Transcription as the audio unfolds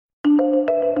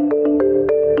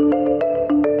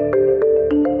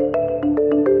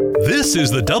This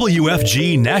is the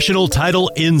WFG National Title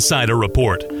Insider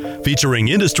Report, featuring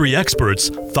industry experts,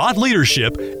 thought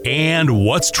leadership, and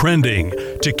what's trending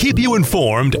to keep you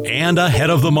informed and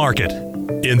ahead of the market.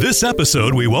 In this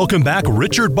episode, we welcome back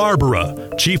Richard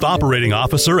Barbara, Chief Operating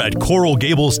Officer at Coral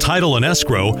Gables Title and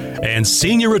Escrow, and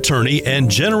Senior Attorney and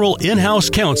General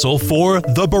In-House Counsel for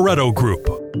the Barreto Group.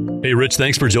 Hey, Rich,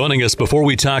 thanks for joining us. Before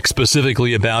we talk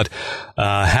specifically about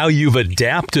how you've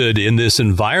adapted in this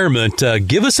environment,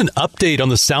 give us an update on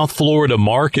the South Florida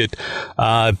market.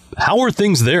 How are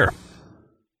things there?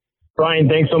 Brian,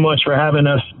 thanks so much for having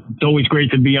us. It's always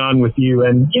great to be on with you.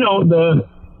 And, you know, the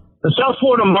South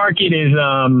Florida market is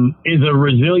a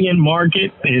resilient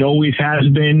market. It always has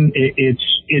been.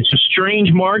 It's a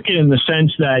strange market in the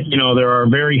sense that, you know, there are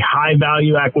very high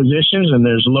value acquisitions and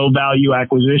there's low value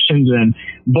acquisitions, and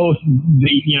both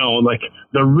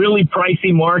the really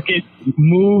pricey market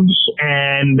moves,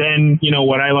 and then, you know,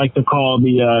 what I like to call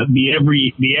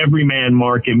the everyman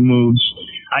market moves.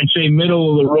 I'd say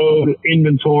middle of the road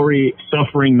inventory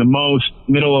suffering the most,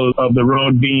 middle of the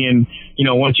road being, you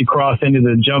know, once you cross into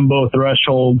the jumbo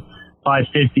threshold,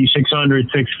 550, 600,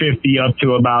 650 up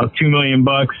to about $2 million,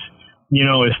 you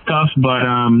know, is tough,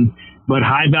 but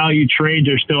high value trades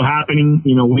are still happening.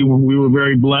 You know, we were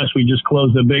very blessed. We just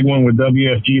closed a big one with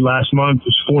WFG last month.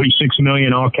 It was $46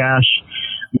 million all cash.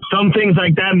 Some things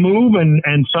like that move and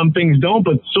some things don't,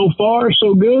 but so far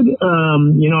so good.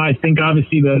 You know, I think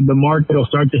obviously the market will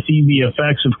start to see the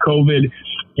effects of COVID,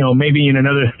 you know, maybe in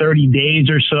another 30 days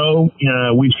or so.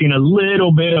 We've seen a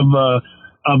little bit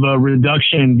of a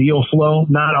reduction in deal flow,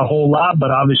 not a whole lot,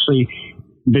 but obviously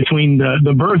between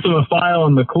the birth of a file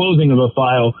and the closing of a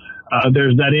file,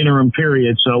 there's that interim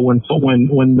period. So when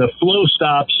the flow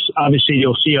stops, obviously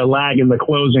you'll see a lag in the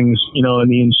closings, you know, in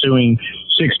the ensuing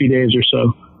 60 days or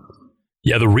so.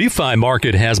 Yeah, the refi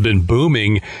market has been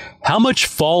booming. How much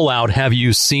fallout have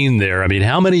you seen there? I mean,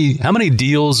 how many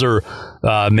deals are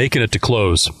making it to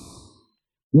close?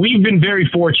 We've been very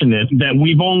fortunate that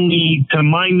to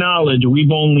my knowledge,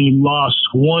 we've only lost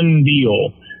one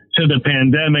deal to the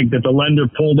pandemic that the lender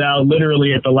pulled out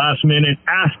literally at the last minute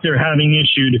after having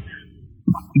issued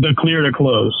the clear to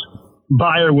close.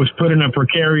 Buyer was put in a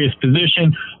precarious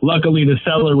position. Luckily, the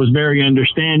seller was very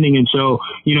understanding. And so,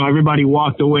 you know, everybody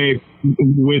walked away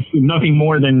with nothing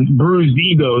more than bruised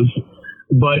egos.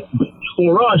 But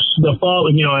for us,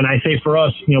 and I say for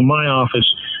us, you know, my office,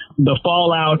 the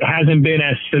fallout hasn't been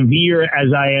as severe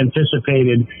as I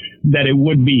anticipated that it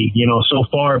would be. You know, so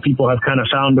far people have kind of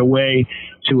found a way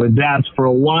to adapt. For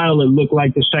a while, it looked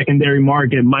like the secondary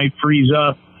market might freeze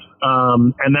up.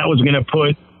 And that was going to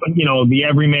put, you know, the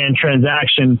everyman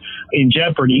transaction in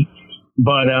jeopardy.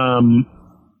 But,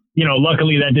 you know,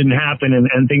 luckily that didn't happen,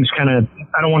 and things kind of,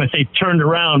 I don't want to say turned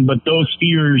around, but those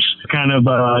fears they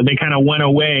kind of went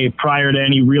away prior to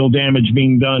any real damage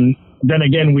being done. Then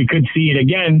again, we could see it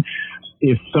again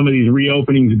if some of these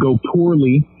reopenings go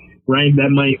poorly, right? That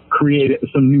might create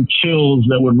some new chills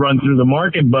that would run through the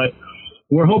market, but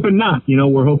we're hoping not. You know,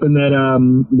 we're hoping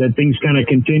that things kind of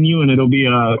continue and it'll be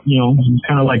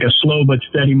kind of like a slow but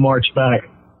steady march back.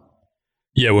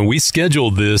 Yeah, when we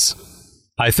scheduled this,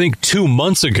 I think 2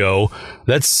 months ago,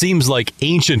 that seems like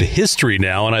ancient history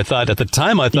now. And I thought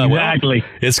exactly. Well,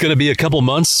 it's going to be a couple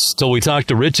months till we talk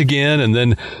to Rich again. And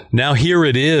then now here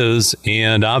it is.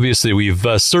 And obviously we've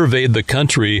surveyed the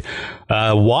country.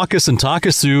 Walk us and talk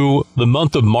us through the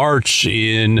month of March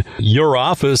in your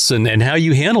office and how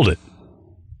you handled it.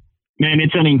 Man,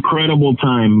 it's an incredible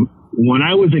time. When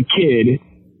I was a kid,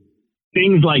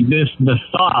 things like this, the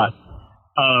thought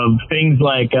of things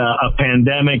like a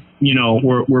pandemic, you know,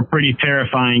 were pretty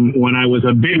terrifying. When I was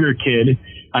a bigger kid,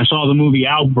 I saw the movie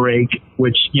Outbreak,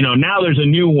 which, you know, now there's a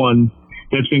new one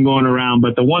that's been going around,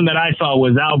 but the one that I saw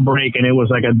was Outbreak, and it was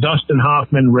like a Dustin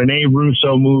Hoffman, Rene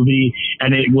Russo movie,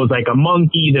 and it was like a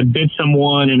monkey that bit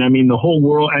someone, and I mean the whole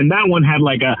world, and that one had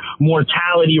like a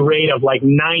mortality rate of like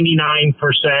 99%,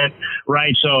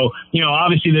 right? So, you know,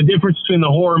 obviously the difference between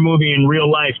the horror movie and real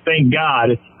life, thank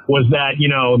God, was that, you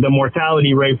know, the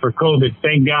mortality rate for COVID,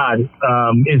 thank God,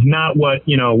 is not what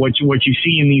you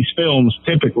see in these films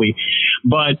typically.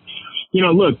 But, you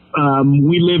know, look,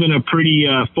 we live in a pretty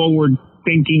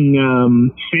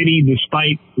forward-thinking city,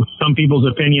 despite some people's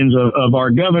opinions of our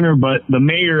governor. But the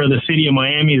mayor of the city of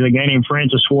Miami is a guy named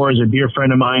Francis Suarez, a dear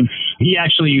friend of mine. He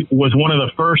actually was one of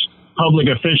the first public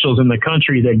officials in the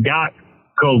country that got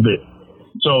COVID.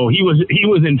 So he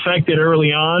was infected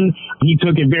early on. He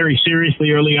took it very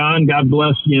seriously early on. God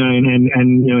bless,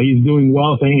 and he's doing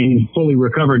well. He's fully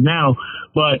recovered now.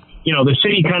 But, the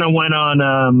city kind of went on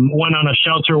a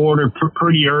shelter order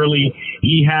pretty early.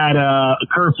 He had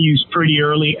curfews pretty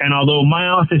early. And although my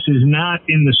office is not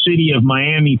in the city of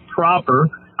Miami proper,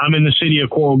 I'm in the city of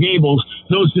Coral Gables,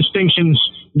 those distinctions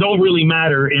don't really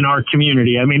matter in our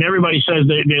community. I mean, everybody says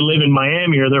they live in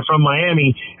Miami or they're from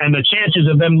Miami, and the chances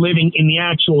of them living in the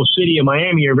actual city of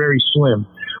Miami are very slim.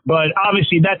 But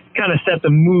obviously that kind of set the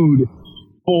mood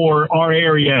for our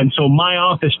area. And so my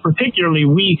office, particularly,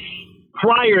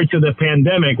 prior to the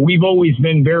pandemic, we've always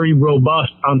been very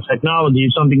robust on technology.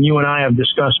 It's something you and I have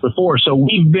discussed before. So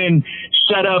we've been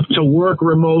set up to work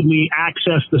remotely,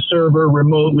 access the server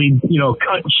remotely,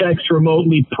 cut checks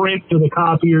remotely, print to the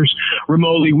copiers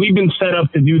remotely. We've been set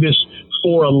up to do this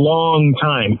for a long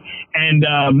time. And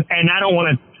I don't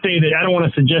want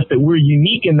to suggest that we're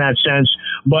unique in that sense,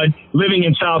 but living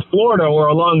in South Florida or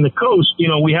along the coast,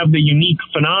 we have the unique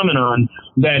phenomenon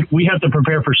that we have to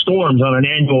prepare for storms on an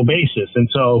annual basis. And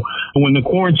so when the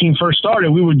quarantine first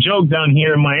started, we would joke down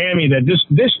here in Miami that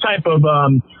this type of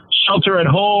shelter at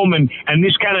home and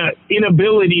this kind of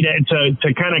inability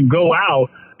to kind of go out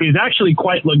is actually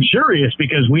quite luxurious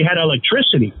because we had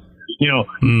electricity.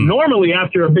 Normally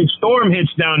after a big storm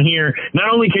hits down here, not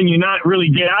only can you not really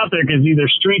get out there because either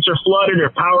streets are flooded or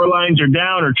power lines are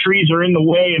down or trees are in the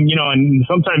way, and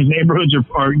sometimes neighborhoods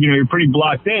are you're pretty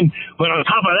blocked in. But on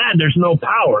top of that, there's no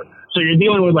power. So you're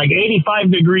dealing with like 85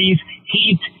 degrees,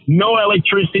 heat, no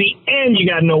electricity, and you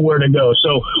got nowhere to go.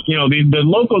 So, the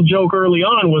local joke early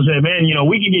on was that, man,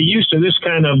 we could get used to this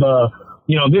kind of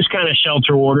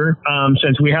shelter order,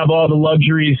 since we have all the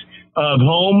luxuries of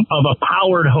a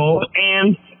powered home,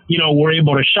 and we're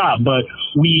able to shop. But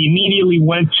we immediately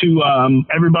went to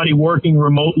everybody working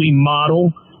remotely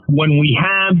model when we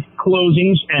have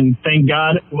closings, and thank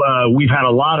God we've had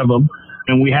a lot of them,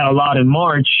 and we had a lot in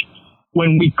March.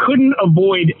 When we couldn't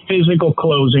avoid physical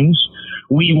closings,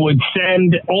 we would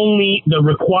send only the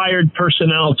required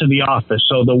personnel to the office.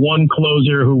 So the one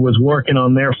closer who was working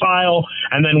on their file,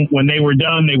 and then when they were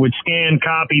done, they would scan,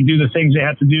 copy, do the things they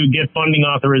have to do, get funding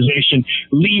authorization,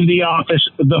 leave the office.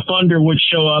 The funder would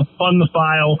show up, fund the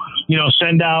file,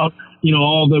 send out,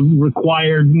 all the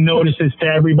required notices to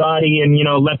everybody, and,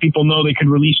 let people know they could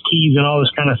release keys and all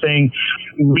this kind of thing.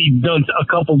 We've done a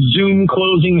couple Zoom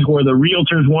closings where the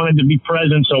realtors wanted to be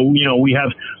present. So, we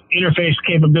have interface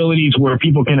capabilities where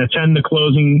people can attend the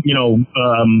closing,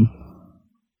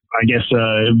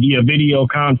 via video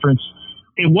conference.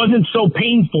 It wasn't so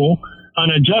painful an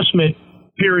adjustment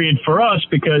period for us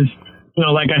because,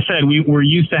 like I said, we're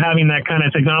used to having that kind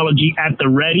of technology at the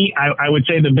ready. I would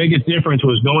say the biggest difference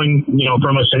was going,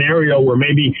 from a scenario where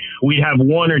maybe we have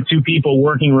one or two people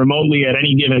working remotely at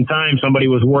any given time. Somebody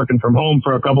was working from home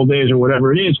for a couple of days or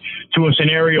whatever it is, to a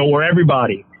scenario where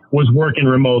everybody was working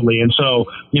remotely. And so,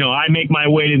 I make my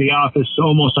way to the office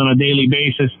almost on a daily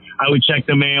basis. I would check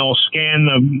the mail, scan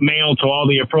the mail to all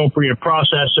the appropriate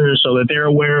processors so that they're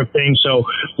aware of things. So,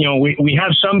 we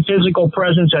have some physical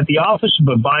presence at the office,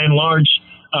 but by and large,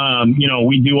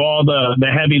 we do all the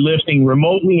heavy lifting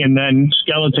remotely, and then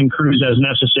skeleton crews as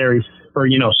necessary for,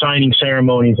 signing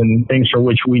ceremonies and things for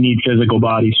which we need physical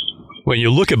bodies. When you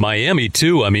look at Miami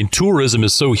too, tourism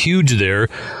is so huge there.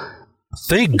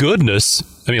 Thank goodness.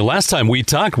 Last time we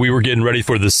talked, we were getting ready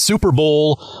for the Super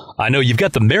Bowl. I know you've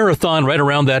got the marathon right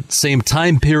around that same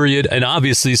time period, and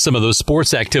obviously some of those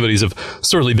sports activities have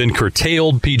certainly been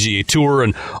curtailed, PGA Tour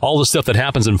and all the stuff that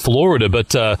happens in Florida.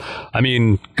 But,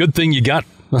 good thing you got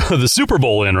the Super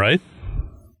Bowl in, right?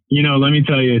 Let me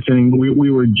tell you a thing. We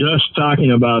were just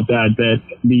talking about that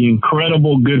the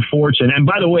incredible good fortune. And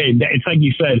by the way, it's like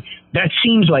you said, that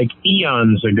seems like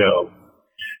eons ago.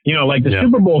 The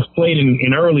Super Bowl's played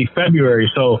in early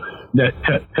February. So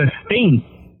to think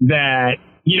that,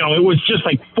 it was just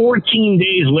like 14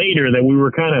 days later that we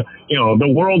were kind of, the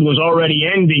world was already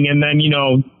ending. And then,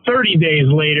 30 days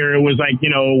later, it was like,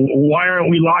 why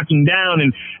aren't we locking down?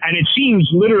 And it seems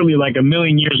literally like a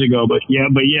million years ago. But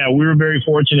yeah, we were very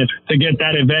fortunate to get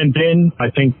that event in. I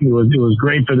think it was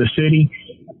great for the city.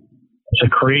 It's a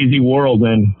crazy world,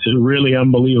 man. It's really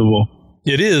unbelievable.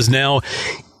 It is. Now,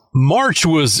 March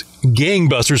was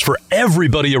gangbusters for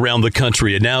everybody around the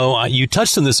country. And now you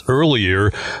touched on this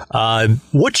earlier.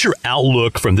 What's your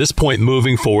outlook from this point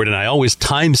moving forward? And I always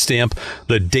timestamp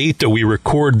the date that we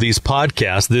record these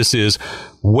podcasts. This is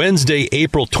Wednesday,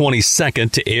 April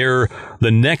 22nd to air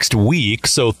the next week.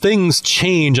 So things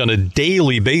change on a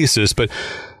daily basis. But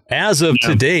as of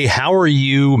today, how are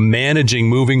you managing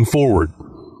moving forward?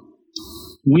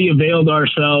 we availed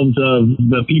ourselves of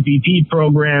the PPP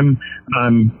program.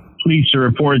 I'm pleased to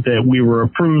report that we were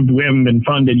approved. We haven't been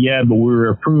funded yet, but we were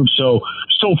approved. So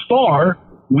far,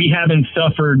 we haven't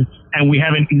suffered and we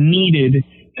haven't needed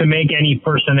to make any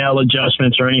personnel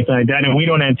adjustments or anything like that. And we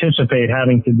don't anticipate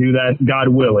having to do that, God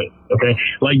willing. Okay.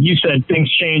 Like you said,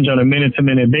 things change on a minute to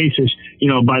minute basis.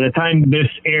 By the time this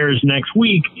airs next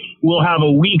week, we'll have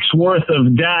a week's worth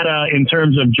of data in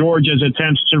terms of Georgia's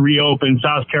attempts to reopen,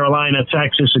 South Carolina,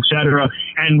 Texas, etc.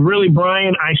 And really,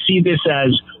 Brian, I see this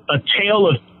as a tale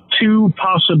of two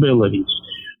possibilities.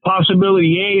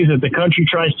 Possibility A is that the country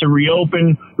tries to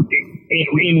reopen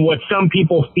in what some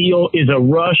people feel is a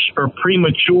rush or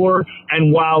premature.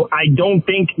 And while I don't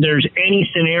think there's any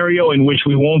scenario in which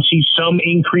we won't see some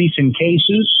increase in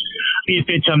cases, if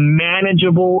it's a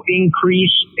manageable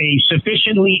increase, a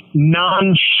sufficiently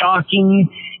non-shocking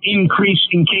increase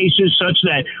in cases such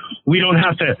that we don't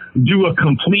have to do a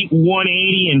complete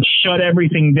 180 and shut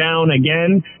everything down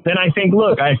again, then I think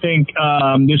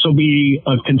this will be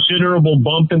a considerable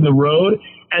bump in the road.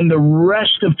 And the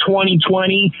rest of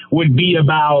 2020 would be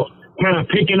about kind of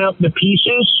picking up the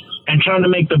pieces and trying to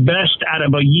make the best out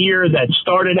of a year that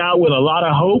started out with a lot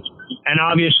of hope and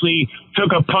obviously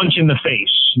took a punch in the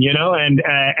face,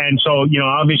 and so,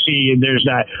 obviously there's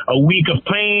that a week of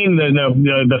pain,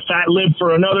 the fat lip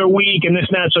for another week and this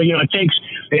and that. So, it takes,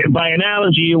 by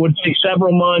analogy, it would take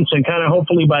several months and kind of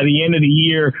hopefully by the end of the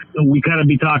year, we kind of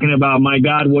be talking about, my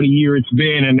God, what a year it's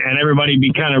been, and everybody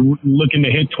be kind of looking to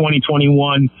hit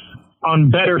 2021 on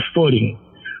better footing.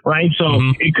 Right. So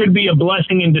It could be a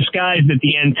blessing in disguise that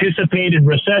the anticipated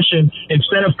recession,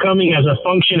 instead of coming as a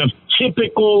function of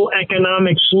typical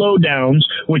economic slowdowns,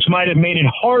 which might have made it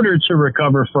harder to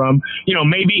recover from,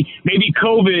 maybe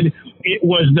COVID, it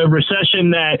was the recession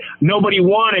that nobody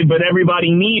wanted, but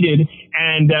everybody needed.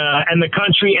 And the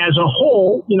country as a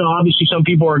whole, obviously some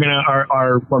people are going to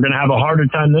have a harder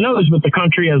time than others, but the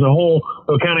country as a whole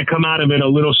will kind of come out of it a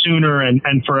little sooner and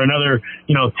for another,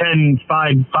 10,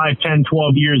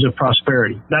 12 years of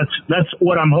prosperity. That's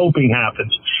what I'm hoping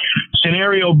happens.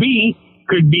 Scenario B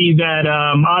could be that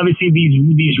obviously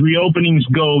these reopenings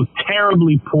go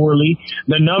terribly poorly.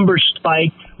 The numbers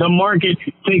spike. The market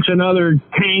takes another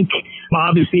tank,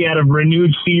 obviously out of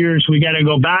renewed fears. We got to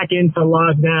go back into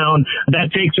lockdown.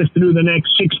 That takes us through the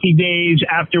next 60 days,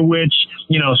 after which,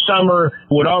 summer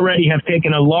would already have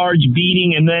taken a large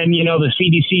beating. And then, the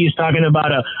CDC is talking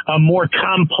about a more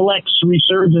complex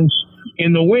resurgence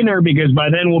in the winter, because by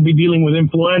then we'll be dealing with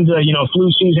influenza,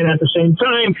 flu season at the same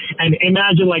time. And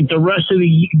imagine like the rest of the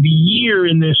year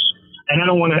in this, and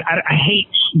I hate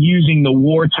using the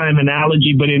wartime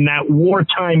analogy, but in that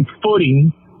wartime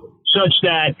footing, such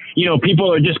that,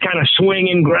 people are just kind of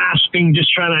swinging, grasping,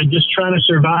 just trying to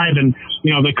survive. And,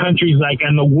 the country's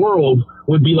and the world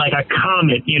would be like a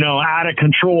comet, out of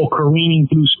control, careening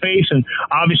through space. And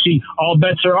obviously all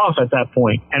bets are off at that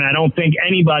point. And I don't think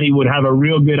anybody would have a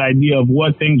real good idea of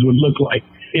what things would look like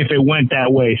if it went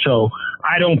that way. So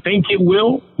I don't think it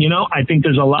will. I think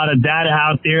there's a lot of data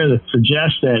out there that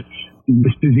suggests that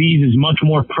this disease is much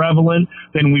more prevalent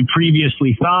than we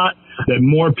previously thought, that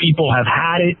more people have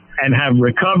had it and have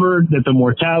recovered, that the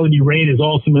mortality rate is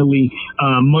ultimately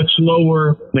much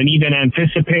lower than even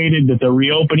anticipated, that the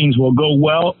reopenings will go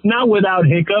well, not without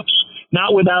hiccups,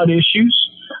 not without issues,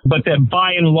 but that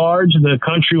by and large, the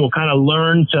country will kind of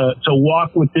learn to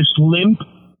walk with this limp,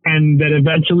 and that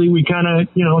eventually we kind of,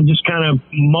 just kind of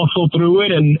muscle through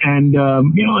it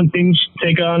and things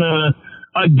take on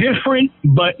a different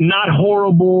but not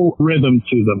horrible rhythm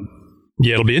to them.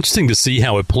 Yeah, it'll be interesting to see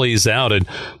how it plays out. And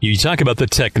you talk about the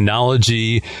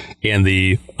technology and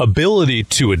the ability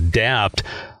to adapt.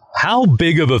 How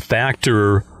big of a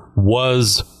factor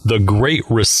was the Great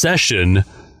Recession?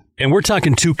 And we're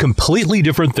talking two completely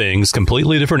different things,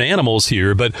 completely different animals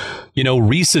here. But,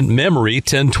 recent memory,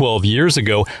 10, 12 years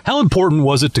ago, how important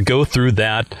was it to go through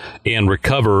that and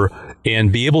recover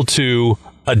and be able to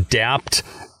adapt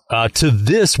to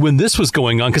this when this was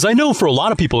going on? Because I know for a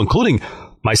lot of people, including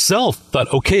myself,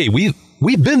 thought, okay, we've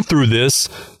been through this.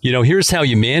 Here's how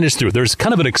you manage through it. There's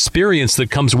kind of an experience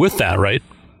that comes with that, right?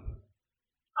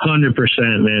 100%,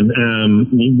 man.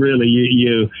 Really,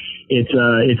 it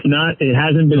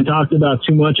hasn't been talked about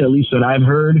too much, at least that I've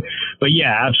heard. But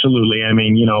yeah, absolutely. I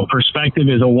mean, perspective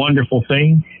is a wonderful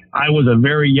thing. I was a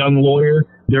very young lawyer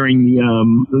during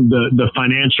the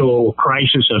financial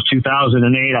crisis of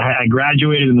 2008. I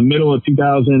graduated in the middle of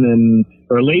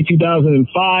late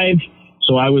 2005.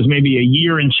 So I was maybe a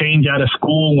year and change out of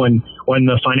school when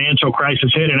the financial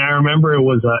crisis hit. And I remember it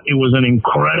was an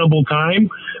incredible time.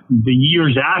 The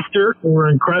years after were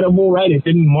incredible, right? It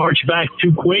didn't march back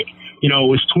too quick. it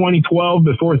was 2012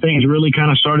 before things really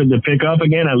kind of started to pick up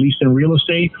again, at least in real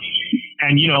estate.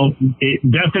 And, it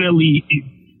definitely,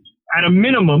 at a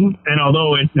minimum, and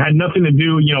although it had nothing to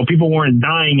do, people weren't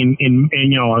dying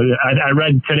I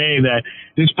read today that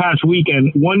this past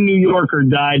weekend, one New Yorker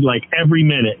died like every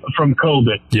minute from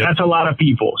COVID. Yep. That's a lot of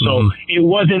people. So it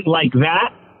wasn't like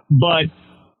that, but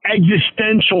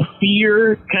existential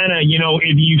fear kind of,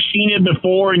 if you've seen it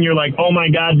before and you're like, oh my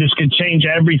God, this could change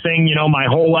everything, my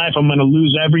whole life, I'm going to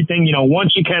lose everything.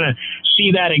 Once you kind of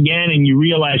see that again and you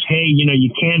realize, hey,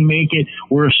 you can make it.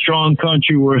 We're a strong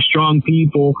country. We're a strong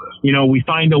people. We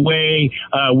find a way,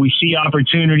 we see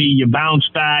opportunity, you bounce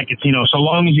back. It's, so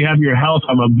long as you have your health,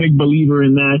 I'm a big believer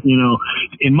in that.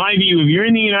 In my view, if you're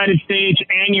in the United States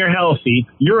and you're healthy,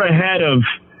 you're ahead of,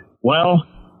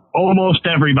 almost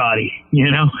everybody,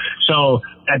 So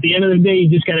at the end of the day, you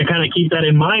just got to kind of keep that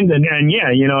in mind. And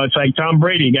yeah, it's like Tom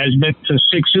Brady, guys been to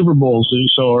 6 Super Bowls,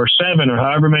 or 7 or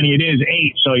however many it is,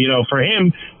 8. So, for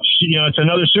him, it's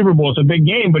another Super Bowl. It's a big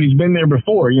game, but he's been there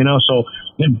before, So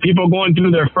people going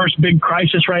through their first big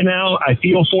crisis right now, I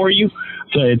feel for you.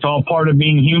 So it's all part of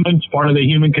being human. It's part of the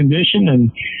human condition.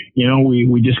 And,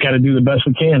 we just got to do the best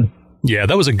we can. Yeah,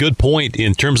 that was a good point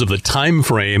in terms of the time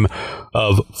frame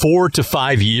of 4 to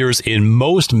 5 years in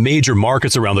most major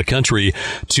markets around the country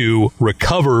to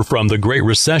recover from the Great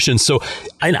Recession. So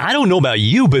I don't know about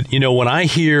you, but, when I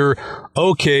hear,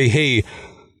 okay, hey,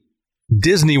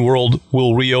 Disney World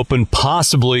will reopen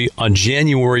possibly on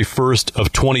January 1st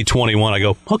of 2021, I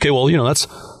go, okay, well, that's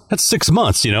 6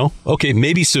 months, okay,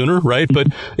 maybe sooner, right? But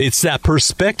it's that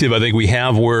perspective I think we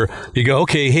have where you go,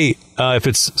 okay, hey, if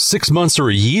it's 6 months or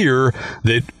a year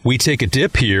that we take a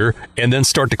dip here and then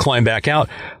start to climb back out,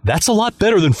 that's a lot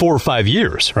better than 4 or 5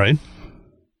 years, right?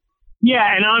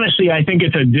 Yeah, and honestly, I think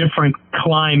it's a different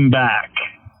climb back.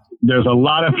 There's a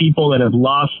lot of people that have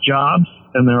lost jobs,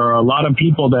 and there are a lot of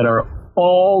people that are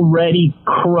already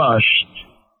crushed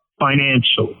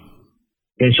financially.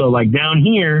 Okay, so like down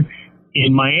here,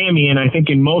 in Miami, and I think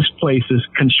in most places,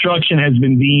 construction has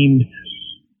been deemed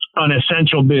an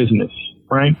essential business,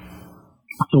 right?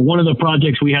 So one of the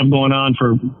projects we have going on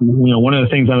for, one of the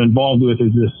things I'm involved with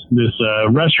is this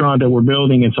restaurant that we're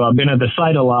building. And so I've been at the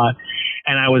site a lot.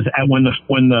 And I was at when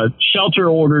the shelter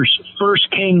orders first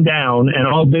came down and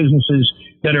all businesses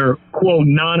that are, quote,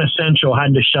 non-essential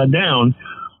had to shut down.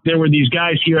 There were these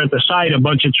guys here at the site, a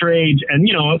bunch of trades. And,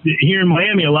 here in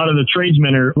Miami, a lot of the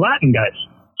tradesmen are Latin guys.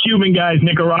 Cuban guys,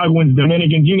 Nicaraguans,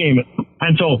 Dominicans, you name it.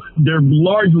 And so they're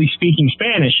largely speaking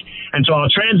Spanish. And so I'll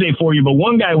translate for you. But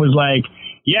one guy was like,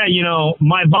 yeah,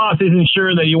 my boss isn't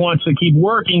sure that he wants to keep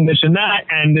working, this and that.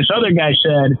 And this other guy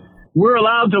said, we're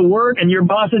allowed to work and your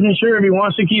boss isn't sure if he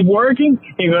wants to keep working?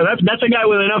 He goes, that's a guy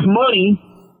with enough money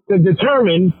to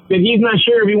determine that he's not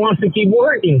sure if he wants to keep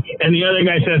working. And the other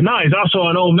guy says, no, he's also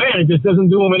an old man. It just doesn't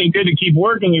do him any good to keep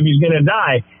working if he's going to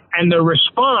die. And the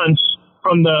response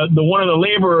from the one of the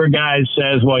laborer guys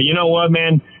says, well, you know what,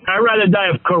 man, I'd rather die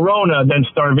of corona than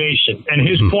starvation. And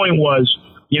his point was,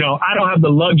 I don't have the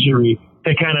luxury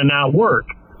to kind of not work.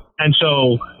 And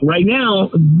so right now,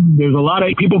 there's a lot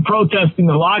of people protesting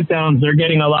the lockdowns. They're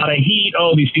getting a lot of heat.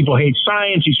 Oh, these people hate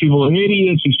science. These people are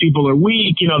idiots. These people are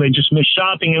weak. They just miss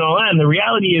shopping and all that. And the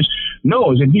reality is,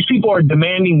 no, is that these people are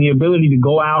demanding the ability to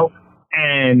go out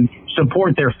and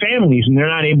support their families, and they're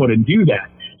not able to do that.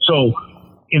 So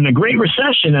in the Great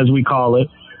Recession, as we call it,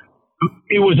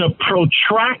 it was a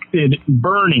protracted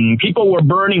burning. People were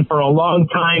burning for a long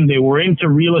time. They were into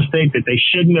real estate that they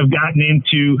shouldn't have gotten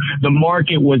into. The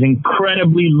market was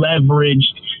incredibly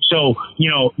leveraged. So,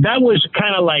 that was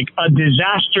kind of like a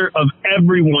disaster of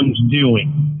everyone's doing.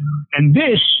 And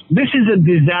this is a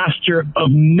disaster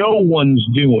of no one's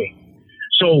doing.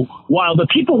 So while the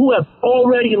people who have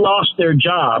already lost their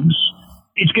jobs,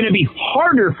 it's going to be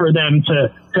harder for them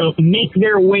to make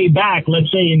their way back,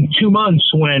 let's say in 2 months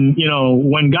when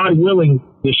God willing,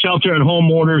 the shelter at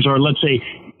home orders are, let's say,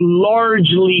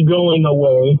 largely going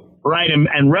away, right?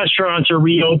 And restaurants are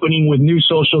reopening with new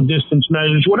social distance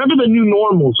measures, whatever the new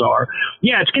normals are.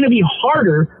 Yeah, it's going to be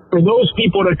harder for those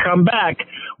people to come back,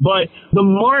 but the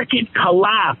market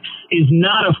collapse is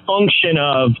not a function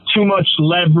of too much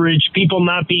leverage, people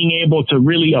not being able to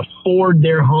really afford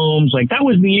their homes. Like that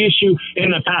was the issue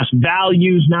in the past,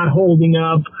 values not holding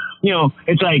up.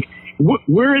 It's like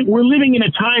we're living in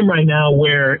a time right now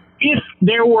where if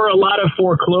there were a lot of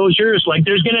foreclosures, like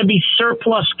there's going to be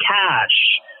surplus cash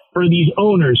for these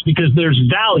owners because there's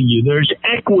value, there's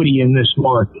equity in this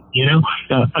market.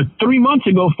 3 months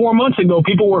ago, 4 months ago,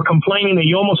 people were complaining that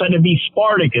you almost had to be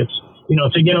Spartacus,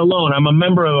 to get a loan. I'm a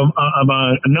member of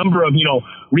a number of,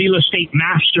 real estate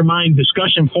mastermind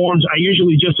discussion forums. I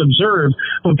usually just observe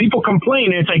when people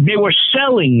complain. It's like they were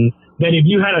selling that if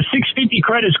you had a 650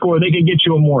 credit score, they could get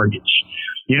you a mortgage.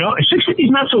 650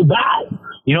 is not so bad,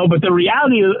 but the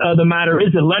reality of the matter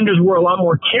is that lenders were a lot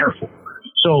more careful.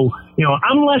 So,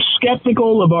 I'm less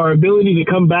skeptical of our ability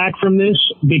to come back from this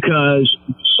because,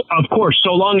 of course,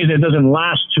 so long as it doesn't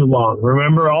last too long.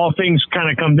 Remember, all things kind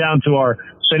of come down to our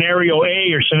scenario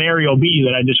A or scenario B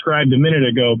that I described a minute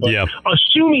ago. But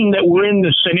assuming that we're in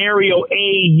the scenario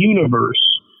A universe,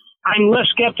 I'm less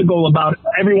skeptical about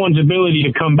everyone's ability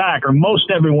to come back, or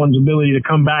most everyone's ability to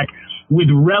come back with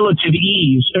relative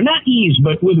ease, or not ease,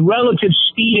 but with relative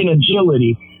speed and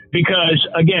agility. Because,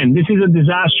 again, this is a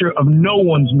disaster of no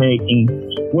one's making,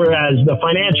 whereas the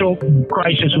financial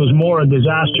crisis was more a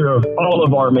disaster of all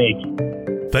of our making.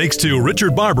 Thanks to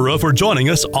Richard Barbara for joining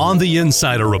us on the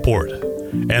Insider Report.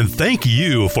 And thank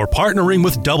you for partnering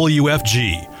with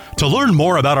WFG. To learn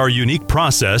more about our unique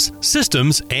process,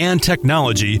 systems, and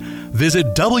technology,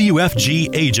 visit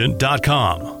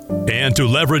WFGagent.com. And to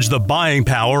leverage the buying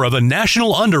power of a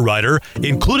national underwriter,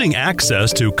 including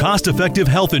access to cost-effective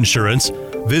health insurance,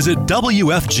 visit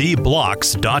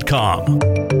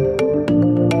WFGblocks.com.